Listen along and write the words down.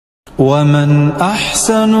ومن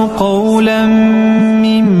أحسن قولا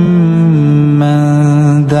ممن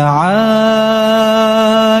دعا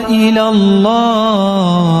إلى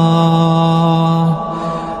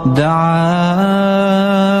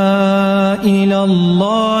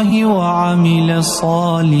الله وعمل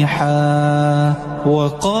صالحا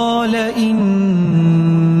وقال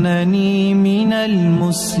إنني من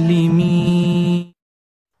المسلمين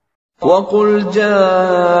وقل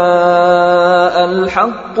جاء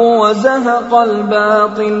الحق وزهق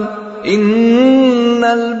الباطل إن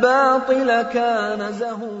الباطل كان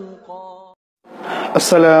زهوقا.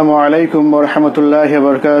 Assalamu alaikum wa rahmatullahi wa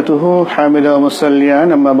barakatuhu. Hamida wa musalliyan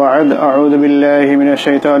amma ba'd. A'udhu billahi minash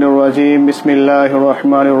shaitanir rajim. Bismillahir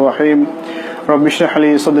rahmanir rahim. Rabbi shrah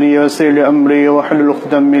li sadri wa yassir li amri wahlul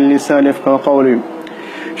 'uqdatam min lisani yafqahu qawli.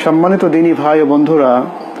 সম্মানিত দিনী ভাই ও বন্ধুরা,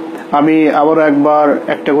 আমি আবার একবার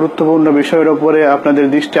একটা গুরুত্বপূর্ণ বিষয়ের উপরে আপনাদের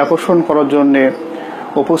দৃষ্টি আকর্ষণ করার জন্য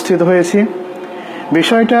উপস্থিত হয়েছি।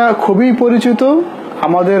 বিষয়টা খুবই পরিচিত,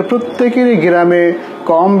 আমাদের প্রত্যেকেরই গ্রামে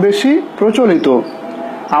কম বেশি প্রচলিত।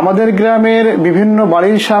 আমাদের গ্রামের বিভিন্ন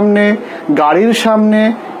বাড়ির সামনে, গাড়ির সামনে,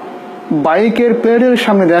 বাইকের প্লেটের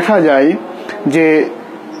সামনে দেখা যায় যে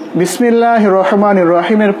বিসমিল্লাহির রহমানির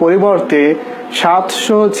রহিমের পরিবর্তে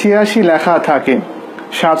 786 লেখা থাকে।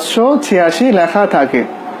 786 লেখা থাকে।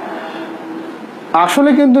 আসলে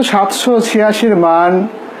কিন্তু 786 মান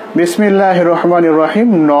বিসমিল্লাহির রহমানির রহিম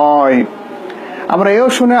নয়। আমরা এও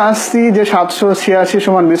শুনে আসছি যে 786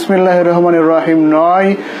 সমান বিসমিল্লাহির রহমানির রহিম নয়,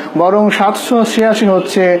 বরং 786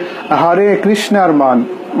 হচ্ছে হরে কৃষ্ণার মান,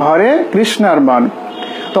 হরে কৃষ্ণার মান।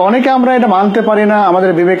 তো অনেকে আমরা এটা মানতে পারি না,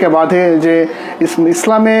 আমাদের বিবেকে বাধে যে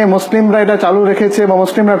ইসলামে মুসলিমরা এটা চালু রেখেছে বা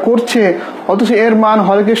মুসলিমরা করছে, অথচ এর মান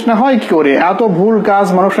হরে কৃষ্ণ হয় কি করে? এত ভুল কাজ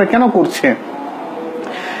মানুষরা কেন করছে?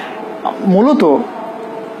 মূলত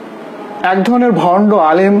এক ধরনের ভণ্ড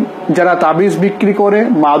আলেম যারা তাবিজ বিক্রি করে,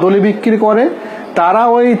 মাদুলি বিক্রি করে, তারা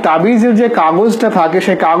ওই তাবিজের যে কাগজটা থাকে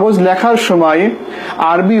সেই কাগজ লেখার সময়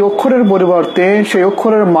আরবি অক্ষরের পরিবর্তে সেই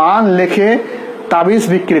অক্ষরের মান লিখে তাবিজ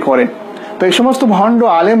বিক্রি করে। তো এই সমস্ত ভণ্ড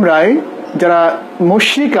আলেমরাই, যারা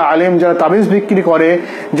মুশরিক আলেম, যারা তাবিজ বিক্রি করে,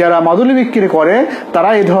 যারা মাদুলি বিক্রি করে, তারা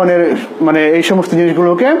এই ধরনের এই সমস্ত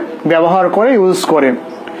জিনিসগুলোকে ব্যবহার করে, ইউজ করে।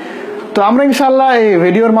 তো আমরা ইনশাআল্লাহ এই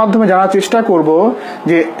ভিডিওর মাধ্যমে জানার চেষ্টা করব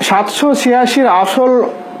যে 786 আসল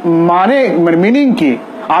মিনিং কি,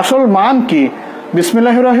 আসল মান কি,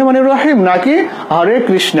 বিসমিল্লাহির রহমানির রহিম নাকি হরে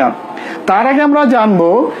কৃষ্ণ। তার আগে আমরা জানবো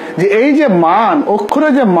যে এই যে মান, অক্ষরে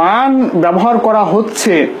যে মান ব্যবহার করা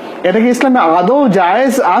হচ্ছে, এটা কি ইসলামে আদৌ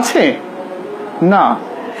জায়েজ আছে? না,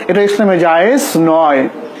 এটা ইসলামে জায়েজ নয়।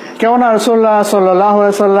 কেননা রাসূলুল্লাহ সাল্লাল্লাহু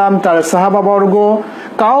আলাইহি সাল্লাম, তার সাহাবাবর্গ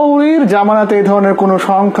কাউরির জামানাতে এই ধরনের কোনো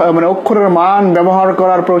সংখ্যা অক্ষরের মান ব্যবহার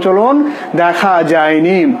করার প্রচলন দেখা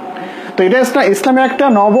যায়নি। তো এটা ইসলামের একটা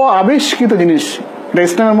নব আবিষ্কৃত জিনিস, এটা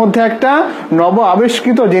ইসলামের মধ্যে একটা নব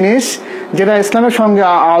আবিষ্কৃত জিনিস, যেটা ইসলামের সঙ্গে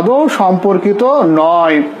আদৌ সম্পর্কিত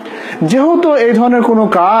নয়। যেহেতু এই ধরনের কোনো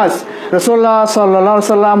কাজ রাসূলুল্লাহ সাল্লাল্লাহু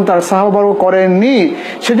আলাইহি সাল্লাম তার সাহাবাবর্গ করেননি,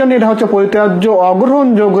 সেজন্য এটা হচ্ছে পরিত্যাজ্য,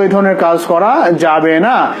 অগ্রহণযোগ্য, এই ধরনের কাজ করা যাবে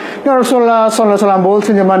না। রাসূলুল্লাহ সাল্লাল্লাহু আলাইহি সাল্লাম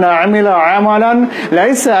বলছেন যে মান আমিলা আমালান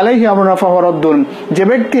লাইসা আলাইহি আমরুনা ফাহুয়া রাদ্দুন। যে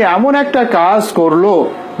ব্যক্তি এমন একটা কাজ করলো,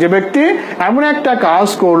 যে ব্যক্তি এমন একটা কাজ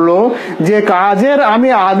করলো যে কাজের আমি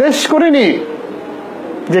আদেশ করিনি,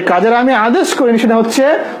 সেটা হচ্ছে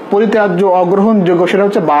পরিত্যাজ্য, অগ্রহণযোগ্য, সেটা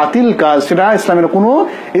হচ্ছে বাতিল কাজ, সেটা ইসলামের কোনো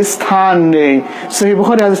স্থান নেই। সহিহ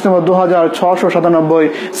বুখারী হাদিস নম্বর 2697,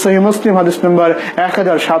 সহিহ মুসলিম হাদিস নম্বর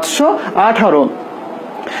 1718।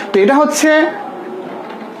 তো এটা হচ্ছে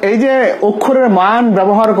এই যে অক্ষরের মান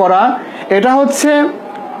ব্যবহার করা, এটা হচ্ছে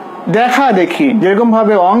দেখা দেখি। যেরকম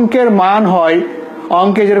ভাবে অঙ্কের মান হয়,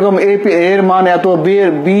 অঙ্কে যেরকম এর মান এত,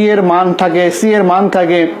 বি এর মান থাকে, সি এর মান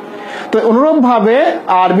থাকে, তো অনুরূপ ভাবে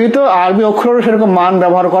আরবি অক্ষরের সেরকম মান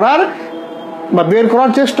ব্যবহার করার বা বের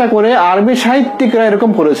করার চেষ্টা করে আরবি সাহিত্যিকরা এরকম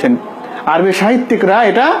করেছেন, আরবি সাহিত্যিকরা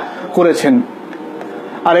এটা করেছেন।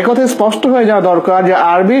 আর একথা স্পষ্ট হয়ে যাওয়া দরকার যে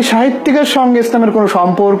আরবি সাহিত্যিকের সঙ্গে ইসলামের কোনো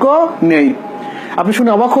সম্পর্ক নেই। আপনি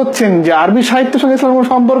শুনে অবাক হচ্ছেন যে আরবি সাহিত্যের সঙ্গে ইসলামের কোনো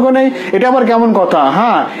সম্পর্ক নেই, এটা আবার কেমন কথা?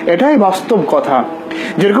 হ্যাঁ, এটাই বাস্তব কথা।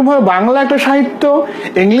 যেরকম ভাবে বাংলা একটা সাহিত্য,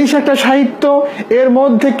 ইংলিশ একটা সাহিত্য, এর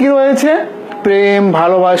মধ্যে কি রয়েছে? প্রেম,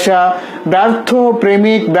 ভালোবাসা, ব্যর্থ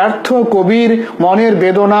প্রেমিক, ব্যর্থ কবির মনের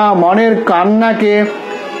বেদনা, মনের কান্নাকে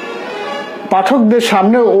পাঠকদের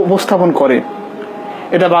সামনে উপস্থাপন করে।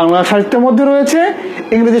 এটা বাংলা সাহিত্যের মধ্যে রয়েছে,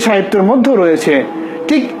 ইংরেজি সাহিত্যের মধ্যেও রয়েছে।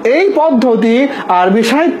 ঠিক এই পদ্ধতি আরবি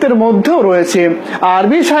সাহিত্যের মধ্যেও রয়েছে।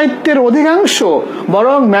 আরবি সাহিত্যের অধিকাংশ,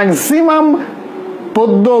 বরং ম্যাক্সিমাম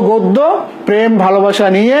পদ্য গদ্য প্রেম ভালোবাসা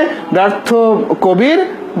নিয়ে ব্যর্থ কবির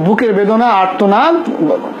বুকের বেদনা, আর্তনাদ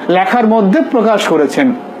লেখার মধ্যে প্রকাশ করেছেন।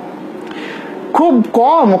 খুব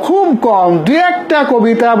কম দু একটা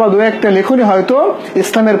কবিতা বা দু একটা লেখনী হয়তো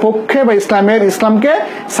ইসলামের পক্ষে বা ইসলামকে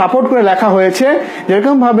সাপোর্ট করে লেখা হয়েছে।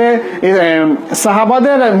 যেরকম ভাবে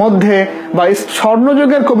সাহাবাদের মধ্যে বা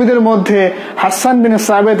স্বর্ণযুগের কবিদের মধ্যে হাসান বিন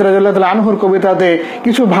সাবিত রাদিয়াল্লাহু তাআলা আনহুর কবিতাতে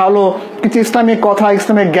কিছু ইসলামিক কথা,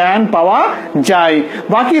 ইসলামিক জ্ঞান পাওয়া যায়।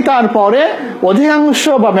 বাকি তারপরে অধিকাংশ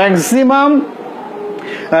বা ম্যাক্সিমাম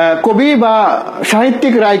কবি বা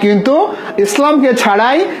সাহিত্যিকরাই কিন্তু ইসলামকে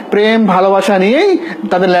ছাড়াই প্রেম ভালোবাসা নিয়েই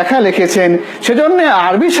তাদের লেখা লিখেছেন। সেজন্য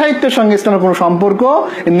আরবি সাহিত্যের সঙ্গে ইসলামের কোনো সম্পর্ক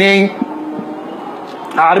নেই।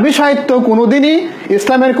 আরবি সাহিত্য কোনোদিনই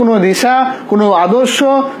ইসলামের কোনো দিশা, কোনো আদর্শ,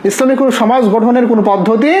 ইসলামিক কোনো সমাজ গঠনের কোনো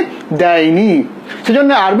পদ্ধতি দেয়নি। সেজন্য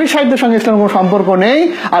আরবি সাহিত্যের সঙ্গে ইসলামের কোনো সম্পর্ক নেই।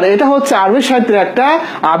 আর এটা হচ্ছে আরবি সাহিত্যের একটা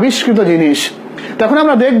আবিষ্কৃত জিনিস। তখন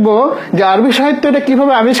আমরা দেখব যে আরবি সাহিত্য এটা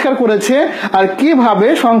কিভাবে আবিষ্কার করেছে আর কিভাবে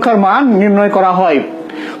সংখ্যার মান নির্ণয় করা হয়।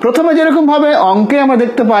 প্রথমে যেরকম ভাবে অঙ্কে আমরা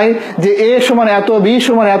দেখতে পাই যে a সমান এত, b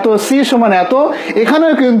সমান এত, c সমান এত,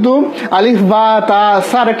 এখানেও কিন্তু আলিফ বা তা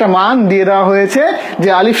সার একটা মান দিয়ে দেওয়া হয়েছে যে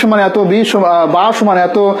আলিফ সমান এত, বা সমান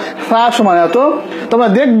এত, সা সমান এত। তো আমরা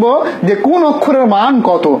দেখব যে কোন অক্ষরের মান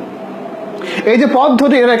কত। এই যে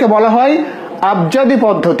পদ্ধতি, এটাকে বলা হয় আবজাদি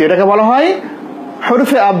পদ্ধতি। এটাকে বলা হয়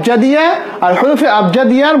হরফে আবজাদিয়া। আর হরফে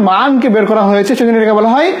আবজাদিয়ার মানকে বের করা হয়েছে, সেজন্য এটাকে বলা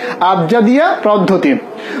হয় আবজাদিয়া পদ্ধতি।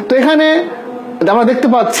 তো এখানে আমরা দেখতে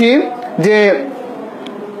পাচ্ছি যে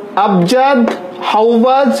আবজাদ,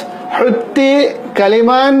 হাওবাজ, হুত্তি,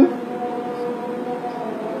 কালিমান,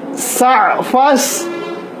 সাফাস,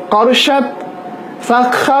 করশাত,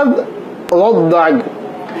 সাখাদ, লদ্দাগ।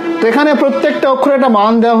 তো এখানে প্রত্যেকটা অক্ষরে একটা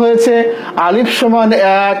মান দেওয়া হয়েছে। আলিফ সমান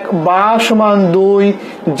 1, বা সমান 2,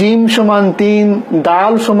 জিম সমান 3,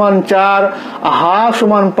 দাল সমান 4, হা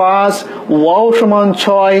সমান 5, ওয়াও সমান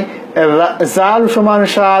 6, জাল সমান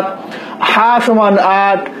 7, হা সমান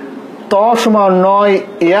 8, ত সমান 9,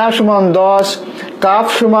 ইয়া সমান 10, কাফ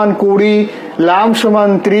সমান 20, লাম সমান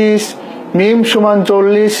 30, মিম সমান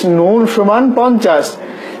 40, নুন সমান 50,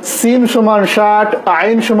 সিন সমান 60,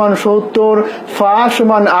 আইন সমান 70, ফা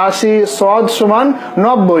সমান 80, সদ সমান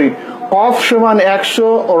 90, কফ সমান 100,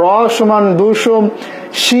 র সমান 200,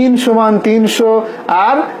 শিন সমান 300,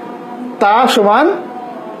 আর তা সমান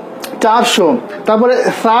 400। তারপরে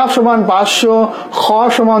সা সমান 500, খ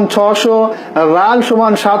সমান 600, রাল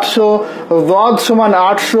সমান 700, যদ সমান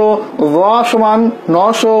 800, র সমান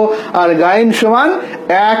 900, আর গাইন সমান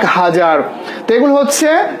 1000। তো এগুলো হচ্ছে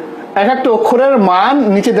এক একটা অক্ষরের মান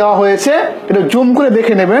নিচে দেওয়া হয়েছে। এটা জুম করে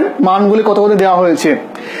দেখে নেবেন মানগুলি কত কত দেওয়া হয়েছে।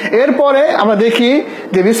 এরপরে আমরা দেখি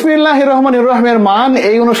যে বিসমিল্লাহির রহমানির রহিমের মান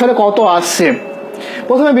এই অনুসারে কত আসছে।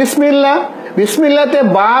 প্রথমে বিসমিল্লাতে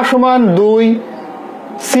বা সমান 2,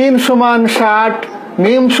 সিন সমান 60,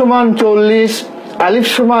 মিম সমান 40, আলিফ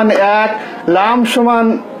সমান 1, লাম সমান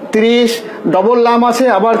 30, ডবল লাম আছে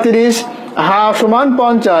আবার 30, হা সমান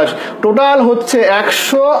 50, টোটাল হচ্ছে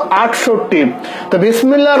 168। তো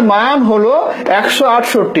বিসমিল্লাহর মান হলো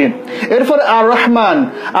 168। এরপর আর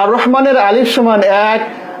রহমানের আলিফ সমান 1,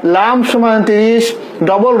 লাম সমান 30,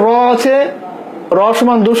 ডবল র আছে, র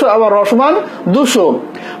সমান 200 আবার র সমান 200,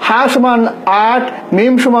 হা সমান 8,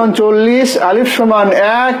 মিম সমান 40, আলিফ সমান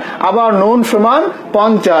 1, আবার নুন সমান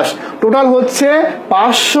 50, টোটাল হচ্ছে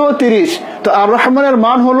 530। তো আর রহমানের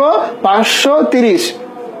মান হলো 530।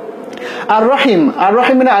 আর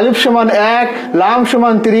রহিমের আলিফ সমান 1, লাম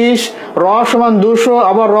সমান 30, র সমান 200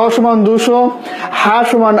 আবার র সমান 200, হা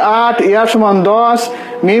সমান 8, ইয়া সমান 10,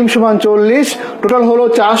 মিম সমান 40, টোটাল হলো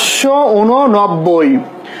 489।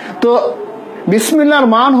 তো বিসমিল্লাহর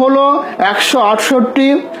মান হলো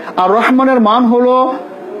 168, আর রহমানের মান হলো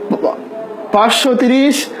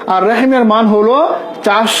 530, আর রহিমের মান হলো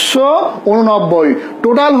 489।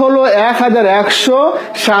 টোটাল হলো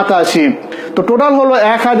 1187। তো টোটাল হলো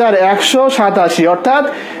 1187, অর্থাৎ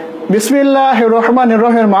বিসমিল্লাহির রহমানির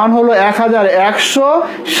রহিমের মান হলো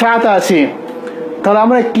 1187। তাহলে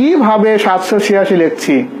আমরা কিভাবে 786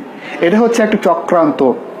 লিখছি? এটা হচ্ছে একটা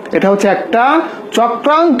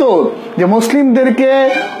চক্রান্ত, যে মুসলিমদেরকে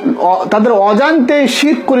তাদের অজান্তেই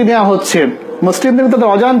শিরক করে নেওয়া হচ্ছে।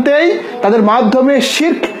 তাদের মাধ্যমে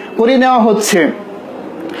শিরক করে নেওয়া হচ্ছে।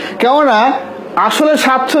 কেননা আসলে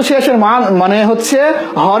 786 মান মানে হচ্ছে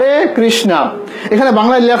হরে কৃষ্ণা। এখানে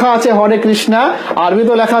বাংলায় লেখা আছে হরে কৃষ্ণা,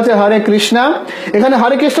 আরবিতেও লেখা আছে হরে কৃষ্ণা। এখানে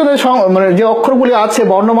হরে কৃষ্ণের মানে যে অক্ষরগুলি আছে,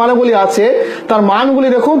 বর্ণমালাগুলি আছে, তার মানগুলি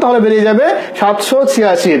দেখুন, তাহলে বেরিয়ে যাবে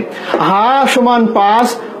 786। হা সমান 5,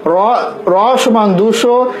 র সমান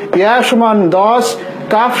 200, ইয়া সমান 10,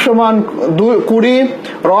 কাফ সমান 20,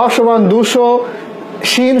 র সমান 200,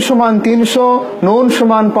 শিন সমান 300, নুন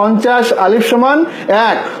সমান 50, আলিফ সমান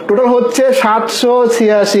 1, টোটাল হচ্ছে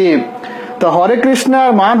 786। তো হরে কৃষ্ণার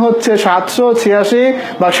মান হচ্ছে 786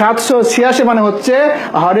 বা 786 মানে হচ্ছে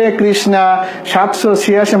হরে কৃষ্ণা,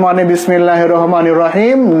 786 মানে বিসমিল্লাহির রহমানির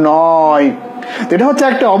রহিম নয়। এটা হচ্ছে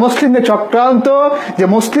একটা অমুসলিমদের চক্রান্ত, যে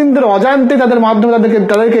মুসলিমদের অজান্তে তাদের মাধ্যমে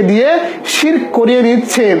তাদেরকে দিয়ে শিরক করিয়ে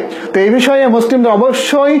দিচ্ছে। তো এই বিষয়ে মুসলিমদের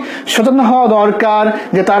অবশ্যই সচেতন হওয়া দরকার,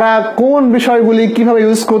 যে তারা কোন বিষয়গুলি কিভাবে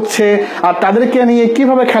ইউজ করছে, আর তাদেরকে নিয়ে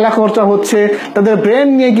কিভাবে খেলা করা হচ্ছে, তাদের ব্রেন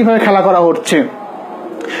নিয়ে কিভাবে খেলা করা হচ্ছে।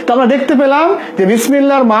 তো আমরা দেখতে পেলাম যে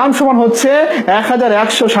বিসমিল্লাহর মান সমান হচ্ছে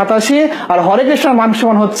 1187, আর হরে কৃষ্ণার মান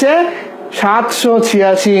সমান হচ্ছে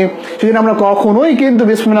 786। সেদিন আমরা কখনোই কিন্তু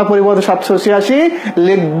বিসমিল্লাহ পরিবর্তে 786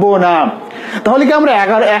 লিখবো না। তাহলে কি আমরা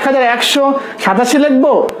 1187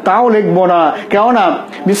 লিখবো? তাও লিখবো না। কেননা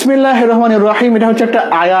বিসমিল্লাহির রহমানির রহিম এটা হচ্ছে একটা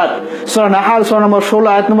আয়াত, সূরা নাহাল সূরা নম্বর 16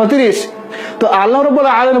 আয়াত নম্বর 30। তো আল্লাহ রাব্বুল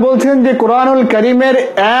আলামিন বলছেন যে কোরআনুল কারীমের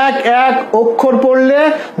এক এক অক্ষর পড়লে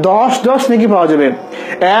 10 নেকি পাওয়া যাবে।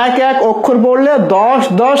 এক এক অক্ষর পড়লে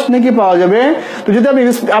 10 নেকি পাওয়া যাবে। তো যদি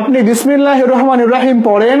আপনি বিসমিল্লাহির রহমানির রহিম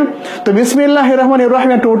পড়েন, তো বিসমিল্লাহির রহমানির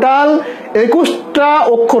রহিমে টোটাল 21টা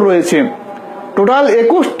অক্ষর রয়েছে, টোটাল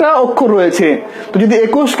 21টা অক্ষর রয়েছে। তো যদি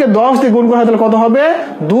 21কে 10 দিয়ে গুণ করা হয় তাহলে কত হবে?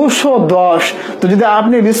 210। তো যদি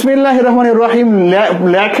আপনি বিসমিল্লাহির রহমানির রহিম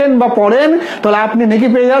লেখেন বা পড়েন, তাহলে আপনি নেকি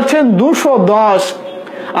পেয়ে যাচ্ছেন 210।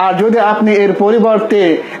 আর যদি আপনি এর পরিবর্তে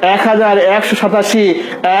 1187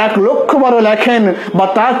 1,00,000 লেখেন বা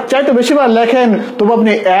তার চাইতে বেশিবার লেখেন, তবু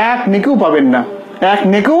আপনি 1 নেকিও পাবেন না, 1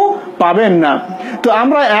 নেকিও পাবেন না। তো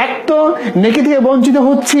আমরা এক তো নেকি থেকে বঞ্চিত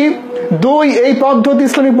হচ্ছি, 2 এই পদ্ধতি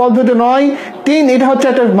ইসলামিক পদ্ধতি নয়, 3 এটা হচ্ছে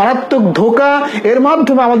একটা মারাত্মক ধোঁকা, এর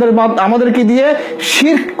মাধ্যমে আমাদেরকে দিয়ে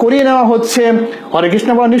শিরক করিয়ে নেওয়া হচ্ছে। হরে কৃষ্ণ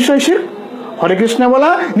বলা নিশ্চয়ই শিরক, হরে কৃষ্ণ বলা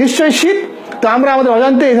নিশ্চয়ই শিরক। তো আমরা আমাদের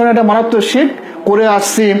অজান্তে এই ধরনের একটা মারাত্মক শিরক করে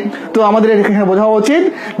আসছি। তো আমাদের এখানে বোঝা উচিত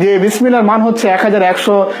যে বিসমিল্লাহর মান হচ্ছে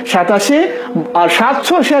 1187, আর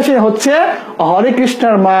 786 হচ্ছে হরে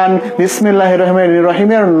কৃষ্ণের মান, বিসমিল্লাহির রহমানির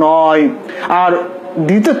রহিমের নয়। আর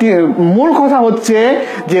দ্বিতীয় মূল কথা হচ্ছে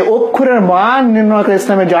যে অক্ষরের মান নির্ণয় করা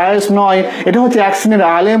ইসলামে জায়েজ নয়। এটা হচ্ছে এক শ্রেণীর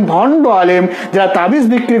আলেম, ভণ্ড আলেম, যারা তাবিজ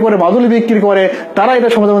বিক্রি করে, মাদুলি বিক্রি করে, তারা এটা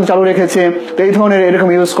সমাজের মধ্যে চালু রেখেছে। তো এই ধরনের এরকম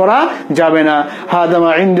ইউজ করা যাবে না।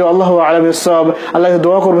 হাদামা ইনদি আল্লাহু আ'লাম বিস-সাওয়াব। আল্লাহকে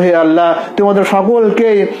দোয়া করব, হে আল্লাহ তোমাদের সকলকে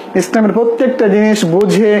ইসলামের প্রত্যেকটা জিনিস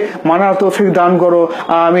বুঝে মানার তৌফিক দান করো,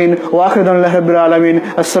 আমিন। ওয়া আখিরু দাওয়ানা রাব্বিল আলামিন।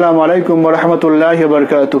 আসসালামু আলাইকুম ওয়া রাহমাতুল্লাহি ওয়া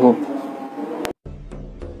বারাকাতুহু।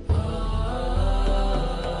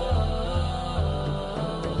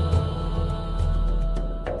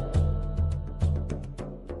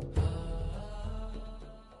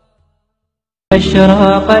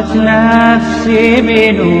 أشرقت نفسي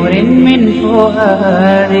بنور من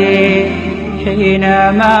فؤادي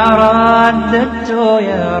حينما رددت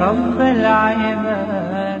يا رب العباد.